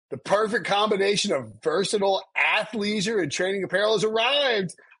The perfect combination of versatile athleisure and training apparel has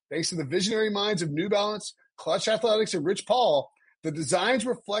arrived. Thanks to the visionary minds of New Balance, Clutch Athletics, and Rich Paul, the designs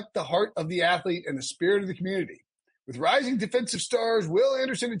reflect the heart of the athlete and the spirit of the community. With rising defensive stars Will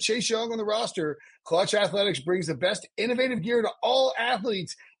Anderson and Chase Young on the roster, Clutch Athletics brings the best innovative gear to all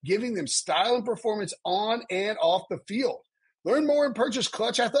athletes, giving them style and performance on and off the field. Learn more and purchase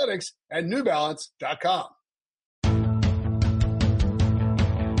Clutch Athletics at newbalance.com.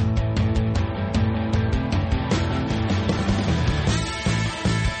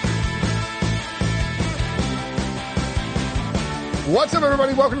 What's up,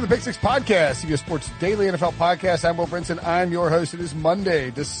 everybody? Welcome to the Pick Six Podcast, CBS Sports Daily NFL Podcast. I'm Will Brinson. I'm your host. It is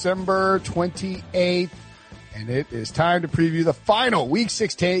Monday, December 28th, and it is time to preview the final Week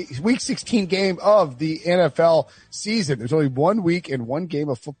 16 game of the NFL season. There's only 1 week and 1 game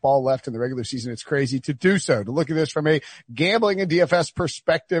of football left in the regular season. It's crazy to do so. To look at this from a gambling and DFS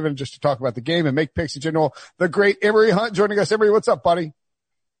perspective and just to talk about the game and make picks in general, the great Emory Hunt joining us. Emory, what's up, buddy?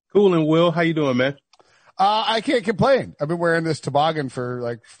 Cool, and Will, how you doing, man? I can't complain. I've been wearing this toboggan for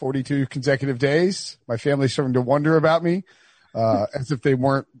like 42 consecutive days. My family's starting to wonder about me, as if they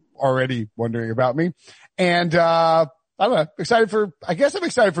weren't already wondering about me. And, I don't know, I'm excited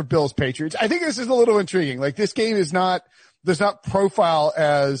for Bills Patriots. I think this is a little intriguing. Like, this game does not profile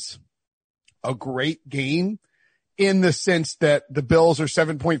as a great game in the sense that the Bills are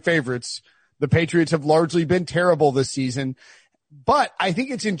 7-point favorites. The Patriots have largely been terrible this season. But I think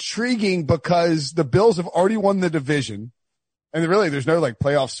it's intriguing because the Bills have already won the division. And really, there's no like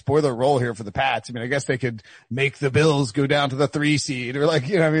playoff spoiler role here for the Pats. I mean, I guess they could make the Bills go down to the 3 seed or like,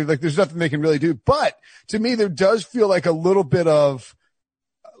 there's nothing they can really do. But to me, there does feel like a little bit of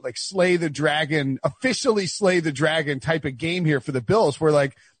like officially slay the dragon type of game here for the Bills where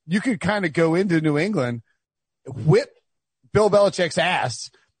like you could kind of go into New England, whip Bill Belichick's ass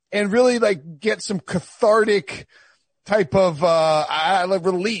and really like get some cathartic type of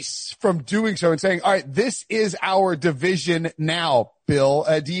release from doing so and saying, all right, this is our division now, Bill.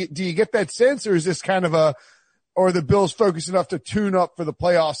 Do you get that sense, or is this kind of or are the Bills focused enough to tune up for the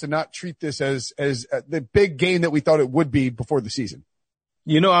playoffs and not treat this as the big game that we thought it would be before the season?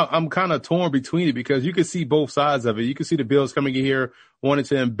 I'm kind of torn between it because you can see both sides of it. You can see the Bills coming in here wanting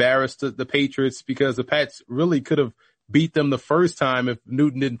to embarrass the Patriots because the Pats really could have beat them the first time if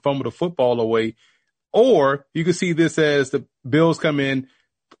Newton didn't fumble the football away. Or you can see this as the Bills come in,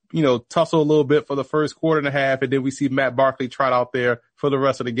 tussle a little bit for the first quarter and a half, and then we see Matt Barkley trot out there for the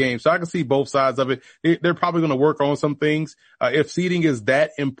rest of the game. So I can see both sides of it. They're probably going to work on some things. If seeding is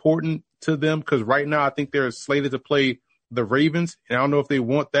that important to them, because right now I think they're slated to play the Ravens, and I don't know if they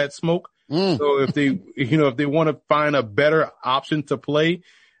want that smoke. So if they want to find a better option to play,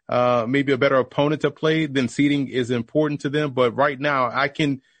 maybe a better opponent to play, then seeding is important to them. But right now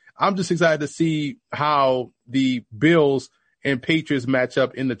I'm just excited to see how the Bills and Patriots match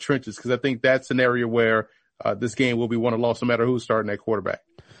up in the trenches because I think that's an area where this game will be won or lost no matter who's starting at quarterback.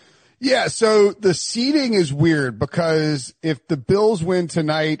 Yeah, so the seeding is weird because if the Bills win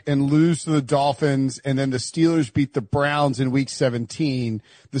tonight and lose to the Dolphins and then the Steelers beat the Browns in Week 17,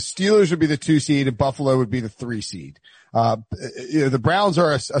 the Steelers would be the 2 seed and Buffalo would be the 3 seed. The Browns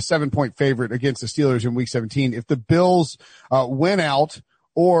are a 7-point favorite against the Steelers in Week 17. If the Bills win out,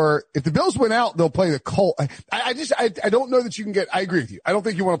 or if the Bills win out, they'll play the Colts. I don't know that you can I agree with you. I don't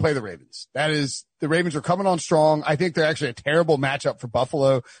think you want to play the Ravens. The Ravens are coming on strong. I think they're actually a terrible matchup for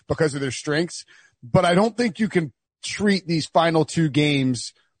Buffalo because of their strengths, but I don't think you can treat these final 2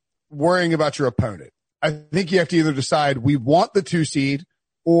 games worrying about your opponent. I think you have to either decide we want the 2 seed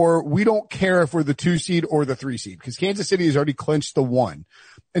or we don't care if we're the 2 seed or the 3 seed because Kansas City has already clinched the 1.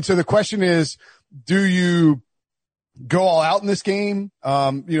 And so the question is, do you go all out in this game?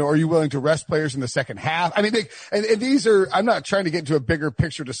 Are you willing to rest players in the second half? I mean, I'm not trying to get into a bigger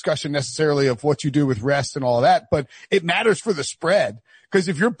picture discussion necessarily of what you do with rest and all of that, but it matters for the spread. Because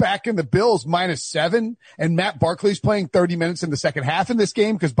if you're backing the Bills -7 and Matt Barkley's playing 30 minutes in the second half in this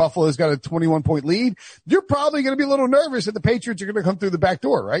game because Buffalo's got a 21-point lead, you're probably going to be a little nervous that the Patriots are going to come through the back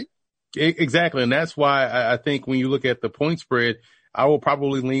door, right? Exactly. And that's why I think when you look at the point spread, I will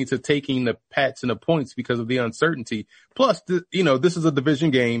probably lean to taking the Pats and the points because of the uncertainty. Plus, this is a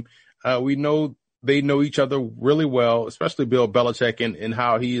division game. We know they know each other really well, especially Bill Belichick and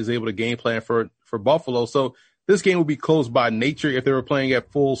how he is able to game plan for Buffalo. So this game would be close by nature if they were playing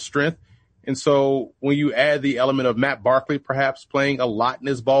at full strength. And so when you add the element of Matt Barkley perhaps playing a lot in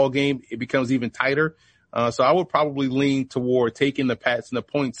this ball game, it becomes even tighter. So I would probably lean toward taking the Pats and the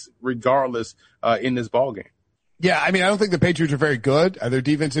points regardless in this ball game. Yeah, I mean, I don't think the Patriots are very good. Their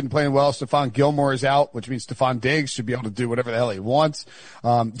defense isn't playing well. Stephon Gilmore is out, which means Stephon Diggs should be able to do whatever the hell he wants.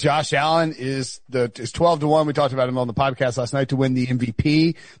 Josh Allen is 12-1. We talked about him on the podcast last night to win the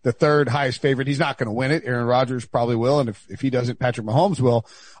MVP, the third highest favorite. He's not going to win it. Aaron Rodgers probably will. And if he doesn't, Patrick Mahomes will.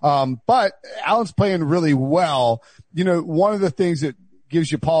 But Allen's playing really well. You know, one of the things that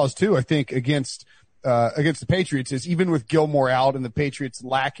gives you pause too, I think, against the Patriots is even with Gilmore out and the Patriots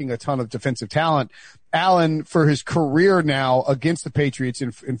lacking a ton of defensive talent, Allen, for his career now against the Patriots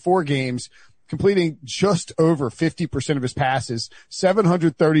in 4 games, completing just over 50% of his passes,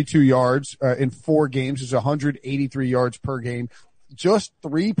 732 yards in 4 games, is 183 yards per game, just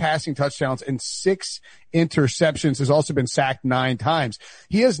 3 passing touchdowns and 6 interceptions, has also been sacked 9 times.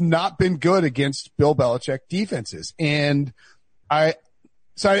 He has not been good against Bill Belichick defenses. And I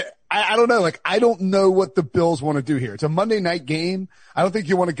don't know. Like, I don't know what the Bills want to do here. It's a Monday night game. I don't think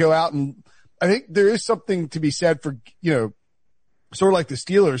you want to go out and I think there is something to be said for, you know, sort of like the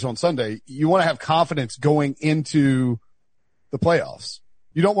Steelers on Sunday. You want to have confidence going into the playoffs.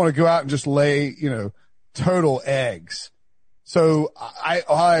 You don't want to go out and just lay, you know, total eggs. So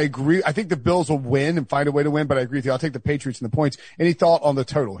I agree. I think the Bills will win and find a way to win, but I agree with you. I'll take the Patriots and the points. Any thought on the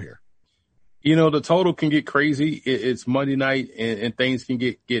total here? You know, the total can get crazy. It's Monday night and things can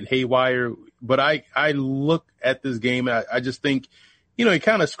get haywire. But I look at this game and I just think, you know, it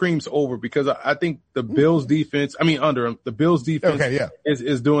kind of screams over because I think the Bills defense, the Bills defense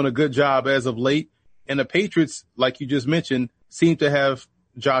is doing a good job as of late. And the Patriots, like you just mentioned, seem to have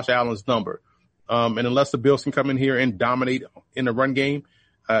Josh Allen's number. And unless the Bills can come in here and dominate in the run game,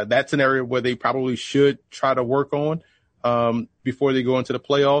 that's an area where they probably should try to work on before they go into the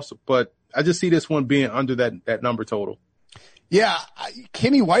playoffs. But I just see this one being under that number total. Yeah.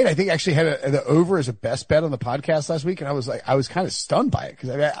 Kenny White, I think, actually had the over as a best bet on the podcast last week. And I was kind of stunned by it because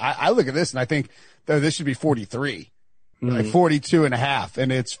I look at this and I think this should be 43, like 42.5,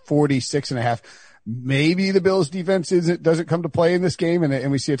 and it's 46.5. Maybe the Bills defense doesn't come to play in this game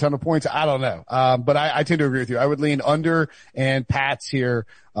and we see a ton of points. I don't know. But I tend to agree with you. I would lean under and Pats here,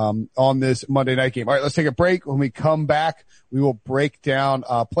 on this Monday night game. All right, let's take a break. When we come back, we will break down,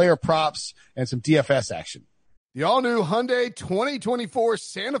 player props and some DFS action. The all-new Hyundai 2024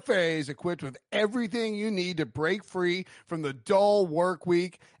 Santa Fe is equipped with everything you need to break free from the dull work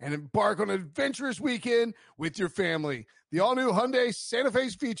week and embark on an adventurous weekend with your family. The all-new Hyundai Santa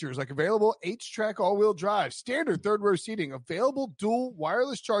Fe's features like available H-Track all-wheel drive, standard third-row seating, available dual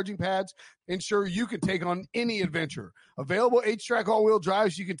wireless charging pads, ensure you can take on any adventure. Available H-Track all-wheel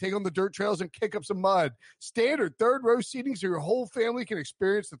drives you can take on the dirt trails and kick up some mud. Standard third-row seating so your whole family can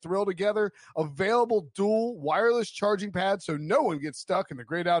experience the thrill together. Available dual wireless charging pads so no one gets stuck in the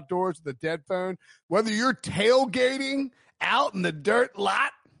great outdoors with a dead phone. Whether you're tailgating out in the dirt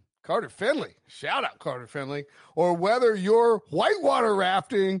lot, Carter Finley, shout out Carter Finley, or whether you're whitewater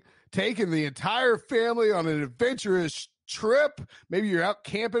rafting, taking the entire family on an adventurous trip, maybe you're out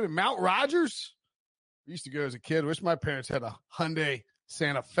camping in Mount Rogers. I used to go as a kid. Wish my parents had a Hyundai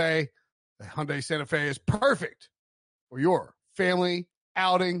Santa Fe. The Hyundai Santa Fe is perfect for your family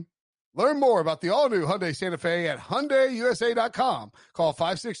outing. Learn more about the all-new Hyundai Santa Fe at HyundaiUSA.com. Call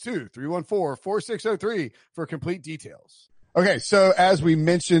 562-314-4603 for complete details. Okay, so as we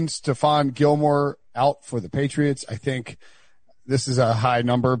mentioned, Stephon Gilmore out for the Patriots. I think this is a high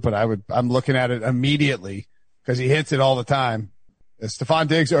number, but I'm looking at it immediately because he hits it all the time. Stephon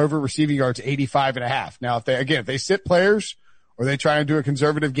Diggs over receiving yards 85.5. Now, if they sit players or they try and do a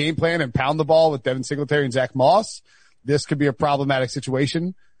conservative game plan and pound the ball with Devin Singletary and Zach Moss, this could be a problematic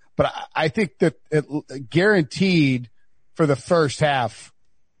situation. But I think that it guaranteed for the first half.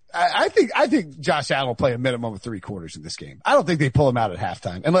 I think Josh Allen will play a minimum of 3 quarters in this game. I don't think they pull him out at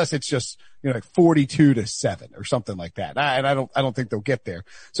halftime unless it's just, like 42-7 or something like that. And I don't think they'll get there.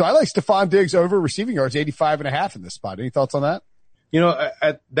 So I like Stephon Diggs over receiving yards 85.5 in this spot. Any thoughts on that?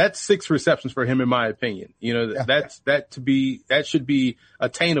 That's 6 receptions for him, in my opinion. That should be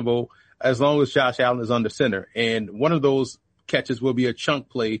attainable as long as Josh Allen is under center. And one of those catches will be a chunk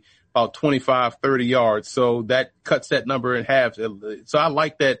play, about 25, 30 yards. So that cuts that number in half. So I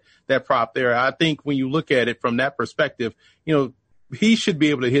like that prop there. I think when you look at it from that perspective, he should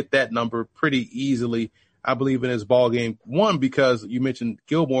be able to hit that number pretty easily, I believe, in his ball game. 1, because you mentioned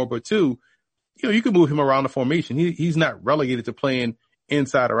Gilmore, but 2, you can move him around the formation. He's not relegated to playing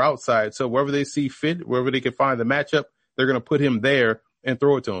inside or outside. So wherever they see fit, wherever they can find the matchup, they're going to put him there and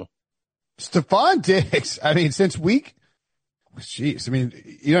throw it to him. Stephon Diggs, since week, you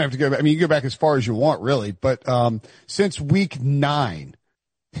don't have to go back. You go back as far as you want, really. But since week 9,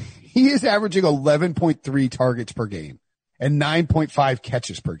 he is averaging 11.3 targets per game and 9.5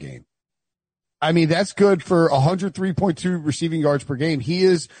 catches per game. I mean, that's good for 103.2 receiving yards per game. He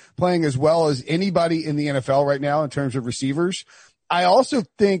is playing as well as anybody in the NFL right now in terms of receivers. I also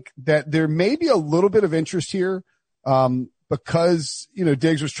think that there may be a little bit of interest here, because,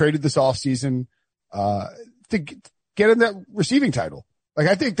 Diggs was traded this offseason, to get him that receiving title. Like,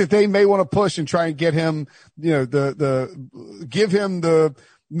 I think that they may want to push and try and get him, give Stephon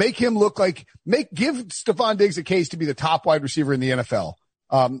Diggs a case to be the top wide receiver in the NFL.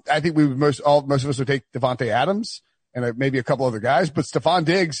 I think most of us would take Devontae Adams and maybe a couple other guys, but Stephon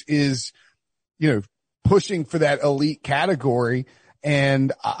Diggs is, pushing for that elite category.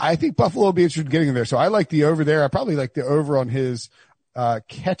 And I think Buffalo will be interested in getting him there. So I like the over there. I probably like the over on his,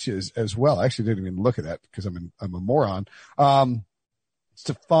 catches as well. I actually didn't even look at that because I'm a moron.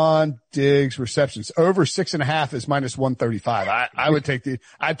 Stephon Diggs receptions over 6.5 is minus 135. I'd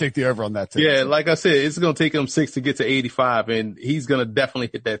take the over on that too. Yeah. Like I said, it's going to take him 6 to get to 85, and he's going to definitely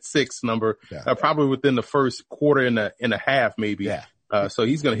hit that 6 number, probably within the first quarter and a half, maybe. Yeah. So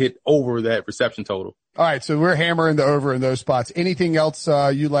he's going to hit over that reception total. All right. So we're hammering the over in those spots. Anything else,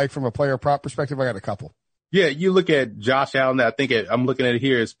 you like from a player prop perspective? I got a couple. Yeah. You look at Josh Allen. I'm looking at it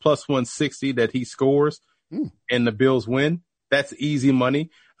here. It's plus 160 that he scores and the Bills win. That's easy money.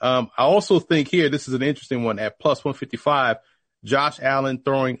 I also think here, this is an interesting one at plus 155, Josh Allen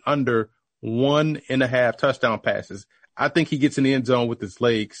throwing under 1.5 touchdown passes. I think he gets in the end zone with his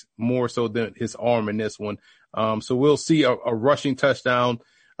legs more so than his arm in this one. So we'll see a rushing touchdown,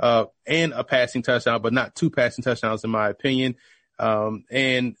 and a passing touchdown, but not 2 passing touchdowns in my opinion.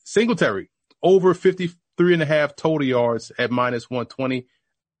 And Singletary over 53.5 total yards at minus 120.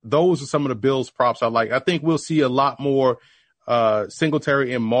 Those are some of the Bills props I like. I think we'll see a lot more,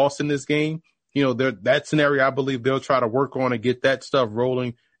 Singletary and Moss in this game. That scenario, I believe they'll try to work on and get that stuff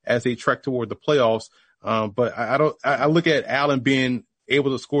rolling as they trek toward the playoffs. But I look at Allen being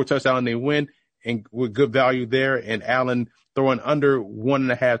able to score a touchdown and they win, and with good value there, and Allen throwing under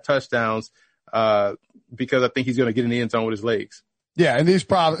 1.5 touchdowns, because I think he's going to get in the end zone with his legs. Yeah. And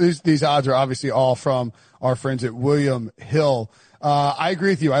these odds are obviously all from our friends at William Hill. I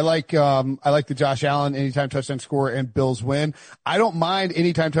agree with you. I like the Josh Allen anytime touchdown score and Bills win. I don't mind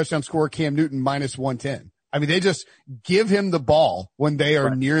anytime touchdown score Cam Newton minus 110. I mean, they just give him the ball when they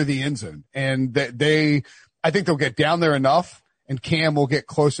are near the end zone, and I think they'll get down there enough, and Cam will get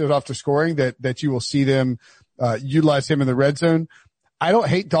close enough to scoring that you will see them, utilize him in the red zone. I don't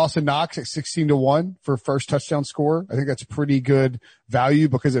hate Dawson Knox at 16-1 for first touchdown score. I think that's pretty good value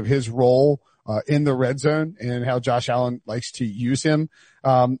because of his role in the red zone and how Josh Allen likes to use him.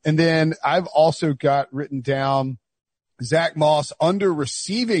 And then I've also got written down Zach Moss under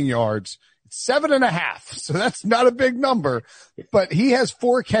receiving yards, 7.5. So that's not a big number, but he has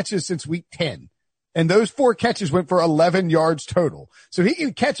 4 catches since week 10. And those 4 catches went for 11 yards total. So he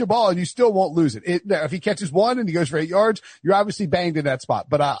can catch a ball and you still won't lose it. If he catches 1 and he goes for 8 yards, you're obviously banged in that spot.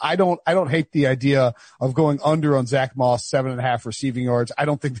 But I don't hate the idea of going under on Zach Moss, 7.5 receiving yards. I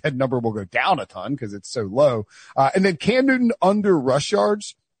don't think that number will go down a ton because it's so low. And then Cam Newton under rush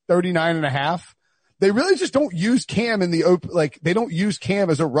yards, 39.5. They really just don't use Cam in the open, they don't use Cam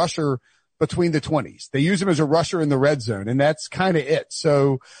as a rusher between the 20s. They use him as a rusher in the red zone, and that's kind of it.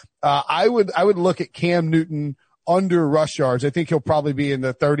 So, I would look at Cam Newton under rush yards. I think he'll probably be in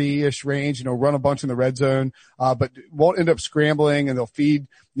the 30-ish range, run a bunch in the red zone, but won't end up scrambling, and they'll feed,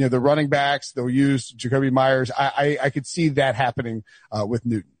 the running backs. They'll use Jacoby Myers. I could see that happening, with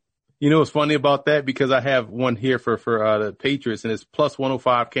Newton. What's funny about that? Because I have one here for the Patriots, and it's plus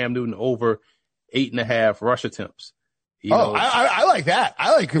 105 Cam Newton over 8.5 rush attempts. I like that.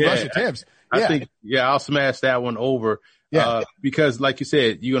 I like rush attempts. I think, I'll smash that one over. Yeah. Because like you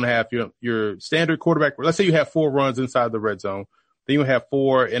said, you're going to have your standard quarterback. Let's say you have 4 runs inside the red zone. Then you have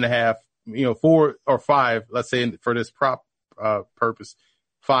 4.5, 4 or 5, let's say for this prop, purpose,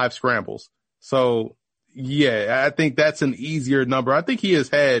 5 scrambles. So I think that's an easier number. I think he has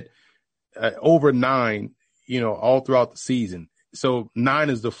had, over 9, all throughout the season. So 9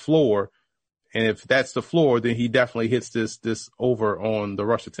 is the floor. And if that's the floor, then he definitely hits this over on the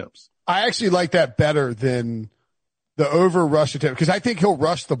rush attempts. I actually like that better than the over rush attempt because I think he'll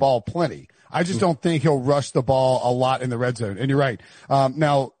rush the ball plenty. I just don't think he'll rush the ball a lot in the red zone. And you're right.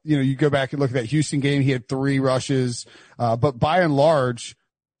 Now, you go back and look at that Houston game. He had 3 rushes. But by and large,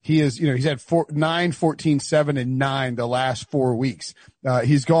 he's had 9, 14, 7, and 9 the last 4 weeks.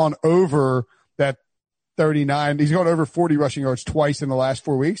 He's gone over that 39. He's gone over 40 rushing yards twice in the last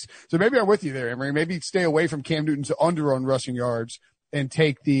 4 weeks. So maybe I'm with you there, Emery. Maybe stay away from Cam Newton's under on rushing yards and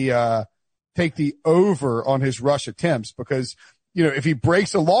take the over on his rush attempts because, if he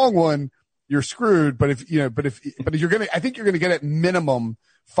breaks a long one, you're screwed. But if I think you're going to get at minimum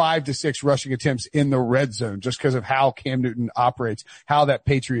 5 to 6 rushing attempts in the red zone just because of how Cam Newton operates, how that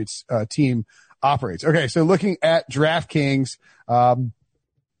Patriots team operates. Okay. So looking at DraftKings,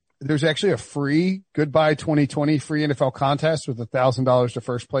 there's actually a free Goodbye 2020 free NFL contest with $1,000 to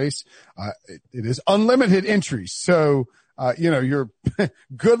first place. It is unlimited entries. So, you're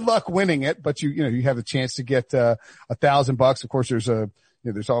good luck winning it, but you have a chance to get $1,000. Of course,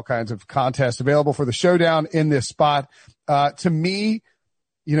 there's all kinds of contests available for the showdown in this spot. To me,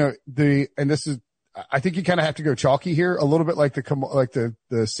 I think you kind of have to go chalky here a little bit like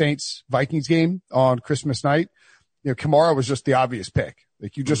the Saints Vikings game on Christmas night. Kamara was just the obvious pick.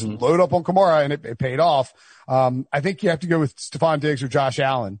 Like you just load up on Kamara and it paid off. I think you have to go with Stephon Diggs or Josh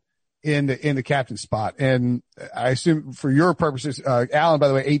Allen in the captain spot. And I assume for your purposes, Allen, by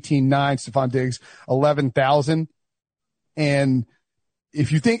the way, 18.9, Stephon Diggs, 11,000. And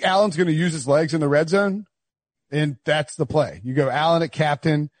if you think Allen's going to use his legs in the red zone, and that's the play. You go Allen at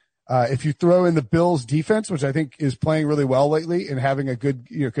captain. If you throw in the Bills defense, which I think is playing really well lately and having could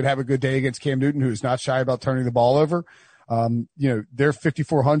have a good day against Cam Newton, who is not shy about turning the ball over. They're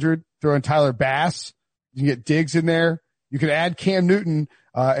 5,400. Throw in Tyler Bass. You can get Diggs in there. You could add Cam Newton.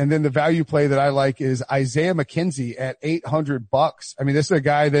 And then the value play that I like is Isaiah McKenzie at $800. I mean, this is a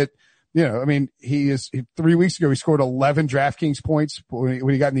guy that, 3 weeks ago, he scored 11 DraftKings points when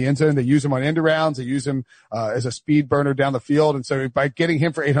he got in the end zone. They use him on end arounds. They use him, as a speed burner down the field. And so by getting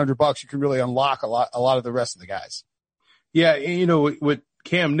him for $800, you can really unlock a lot of the rest of the guys. Yeah. And, with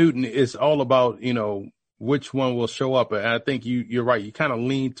Cam Newton, it's all about, which one will show up. And I think you're right. You kind of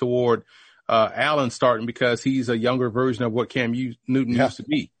lean toward, Allen starting because he's a younger version of what Cam Newton used to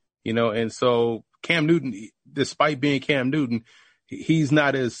be, and so Cam Newton, despite being Cam Newton, he's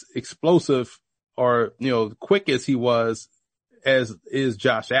not as explosive or, quick as he was as is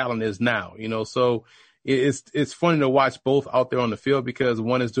Josh Allen is now, so it's funny to watch both out there on the field because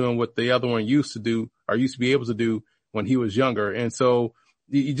one is doing what the other one used to do or used to be able to do when he was younger. And so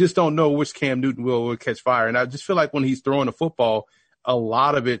you just don't know which Cam Newton will catch fire. And I just feel like when he's throwing the football, a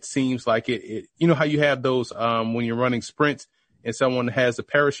lot of it seems like it how you have those, when you're running sprints and someone has a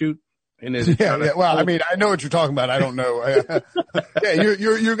parachute and it's Well, I mean, I know what you're talking about. I don't know.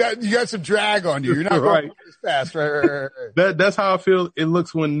 You got some drag on you. You're not going as fast. Right. That's how I feel. It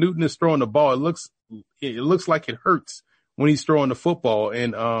looks when Newton is throwing the ball. It looks like it hurts when he's throwing the football.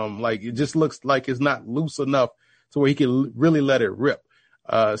 And, it just looks like it's not loose enough to where he can really let it rip.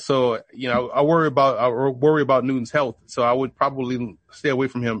 So I worry about Newton's health. So I would probably stay away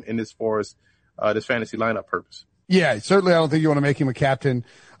from him in as far as this fantasy lineup purpose. Yeah, certainly I don't think you want to make him a captain.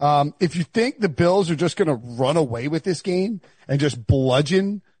 If you think the Bills are just going to run away with this game and just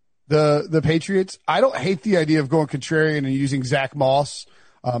bludgeon the Patriots, I don't hate the idea of going contrarian and using Zach Moss.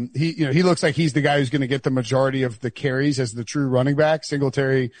 He looks like he's the guy who's going to get the majority of the carries as the true running back.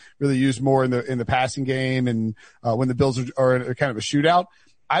 Singletary really used more in the passing game and, when the Bills are in kind of a shootout.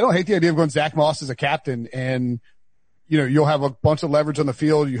 I don't hate the idea of going Zach Moss as a captain and, you'll have a bunch of leverage on the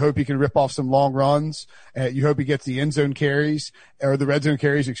field. You hope he can rip off some long runs. You hope he gets the end zone carries or the red zone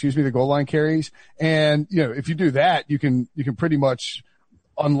carries, the goal line carries. And, if you do that, you can pretty much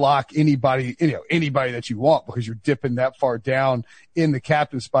unlock anybody that you want because you're dipping that far down in the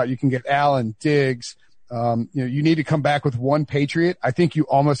captain spot. You can get Allen, Diggs. You need to come back with one Patriot. I think you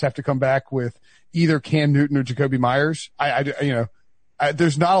almost have to come back with either Cam Newton or Jacoby Myers.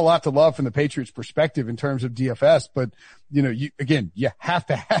 There's not a lot to love from the Patriots perspective in terms of DFS, but you have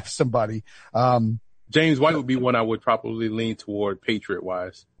to have somebody. James White would be one I would probably lean toward Patriot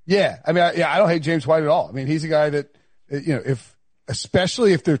wise. Yeah. I mean, I don't hate James White at all. I mean, he's a guy that,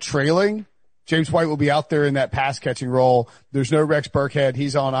 especially if they're trailing, James White will be out there in that pass catching role. There's no Rex Burkhead.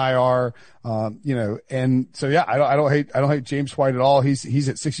 He's on IR. And so, yeah, I don't hate James White at all. He's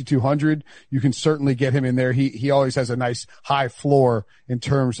at 6,200. You can certainly get him in there. He always has a nice high floor in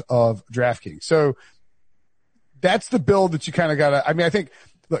terms of DraftKings. So that's the build that you kind of gotta, I think,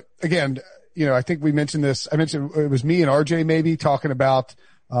 look, again, I think we mentioned this. I mentioned it was me and RJ maybe talking about,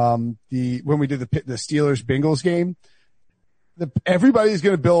 when we did the Steelers Bengals game. Everybody's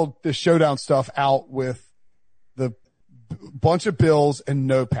going to build this showdown stuff out with the bunch of Bills and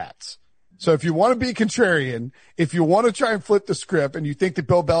no Pats. So if you want to be contrarian, if you want to try and flip the script and you think that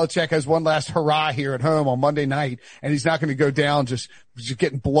Bill Belichick has one last hurrah here at home on Monday night and he's not going to go down just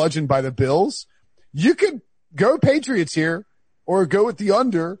getting bludgeoned by the Bills, you could go Patriots here or go with the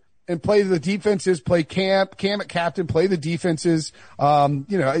under and play the defenses, play Cam at captain, play the defenses.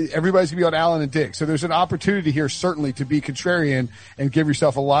 Everybody's gonna be on Allen and Diggs. So there's an opportunity here certainly to be contrarian and give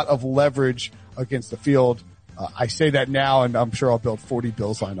yourself a lot of leverage against the field. I say that now and I'm sure I'll build 40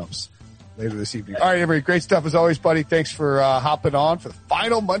 Bills lineups later this evening. All right, Emery, great stuff as always, buddy. Thanks for hopping on for the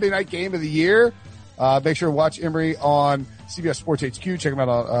final Monday night game of the year. Make sure to watch Emery on CBS Sports HQ. Check him out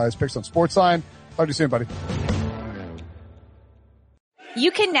on his picks on Sportsline. Talk to you soon, buddy.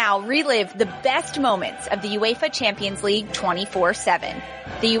 You can now relive the best moments of the UEFA Champions League 24/7.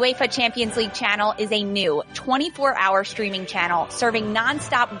 The UEFA Champions League channel is a new 24-hour streaming channel serving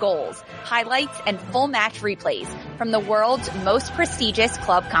non-stop goals, highlights, and full match replays from the world's most prestigious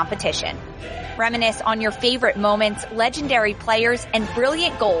club competition. Reminisce on your favorite moments, legendary players, and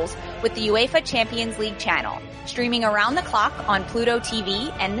brilliant goals with the UEFA Champions League channel, streaming around the clock on Pluto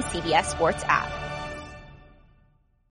TV and the CBS Sports app.